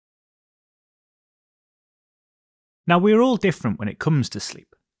Now, we're all different when it comes to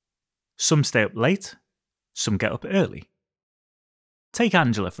sleep. Some stay up late, some get up early. Take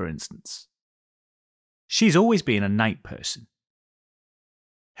Angela, for instance. She's always been a night person.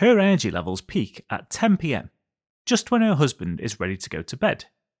 Her energy levels peak at 10 PM, just when her husband is ready to go to bed.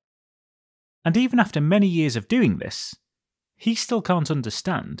 And even after many years of doing this, he still can't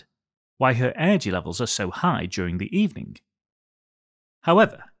understand why her energy levels are so high during the evening.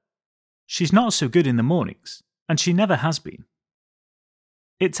 However, she's not so good in the mornings, and she never has been.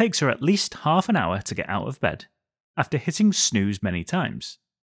 It takes her at least half an hour to get out of bed after hitting snooze many times,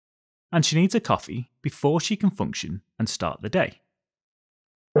 and she needs a coffee before she can function and start the day.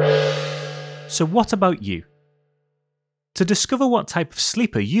 So what about you? To discover what type of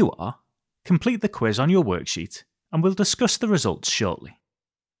sleeper you are, complete the quiz on your worksheet and we'll discuss the results shortly.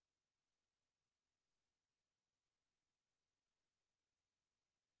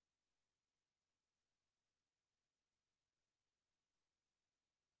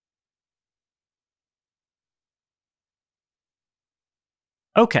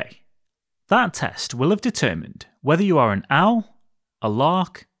 Okay, that test will have determined whether you are an owl, a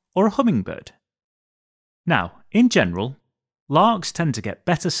lark, or a hummingbird. Now, in general, larks tend to get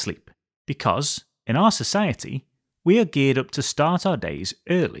better sleep because, in our society, we are geared up to start our days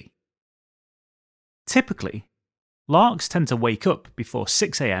early. Typically, larks tend to wake up before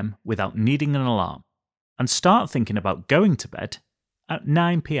 6 AM without needing an alarm and start thinking about going to bed at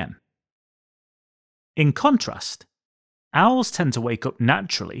 9 PM. In contrast, owls tend to wake up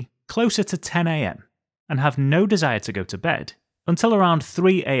naturally closer to 10 AM and have no desire to go to bed until around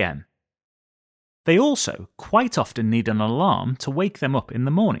 3 AM. They also quite often need an alarm to wake them up in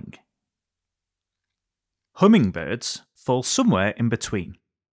the morning. Hummingbirds fall somewhere in between,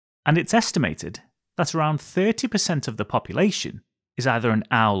 and it's estimated that around 30% of the population is either an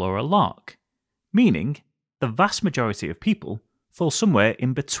owl or a lark, meaning the vast majority of people fall somewhere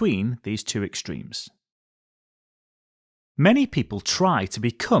in between these two extremes. Many people try to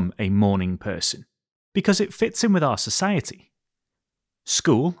become a morning person because it fits in with our society.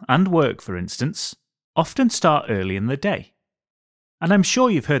 School and work, for instance, often start early in the day. And I'm sure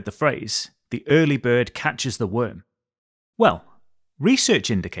you've heard the phrase, the early bird catches the worm. Well,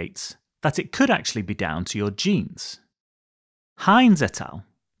 research indicates that it could actually be down to your genes. Hines et al.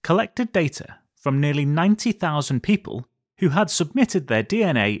 Collected data from nearly 90,000 people who had submitted their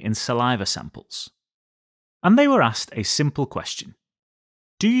DNA in saliva samples. And they were asked a simple question.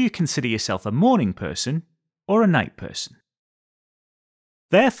 Do you consider yourself a morning person or a night person?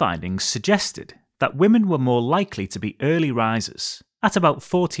 Their findings suggested that women were more likely to be early risers, at about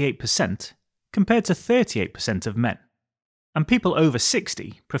 48% compared to 38% of men, and people over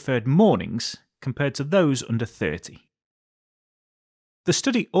 60 preferred mornings compared to those under 30. The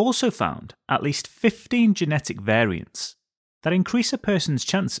study also found at least 15 genetic variants that increase a person's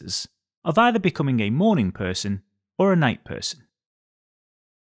chances of either becoming a morning person or a night person.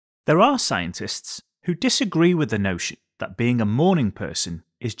 There are scientists who disagree with the notion that being a morning person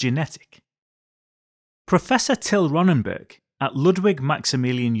is genetic. Professor Till Ronnenberg at Ludwig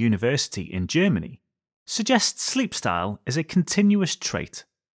Maximilian University in Germany suggests sleep style is a continuous trait,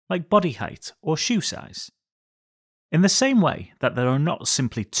 like body height or shoe size. In the same way that there are not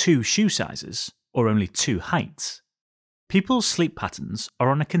simply two shoe sizes or only two heights, people's sleep patterns are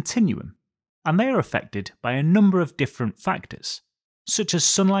on a continuum, and they are affected by a number of different factors, such as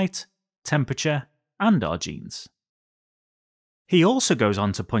sunlight, temperature, and our genes. He also goes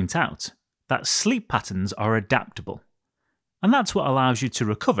on to point out that sleep patterns are adaptable, and that's what allows you to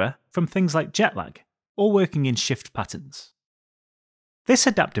recover from things like jet lag or working in shift patterns. This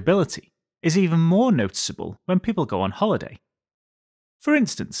adaptability is even more noticeable when people go on holiday. For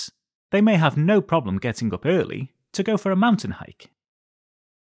instance, they may have no problem getting up early to go for a mountain hike.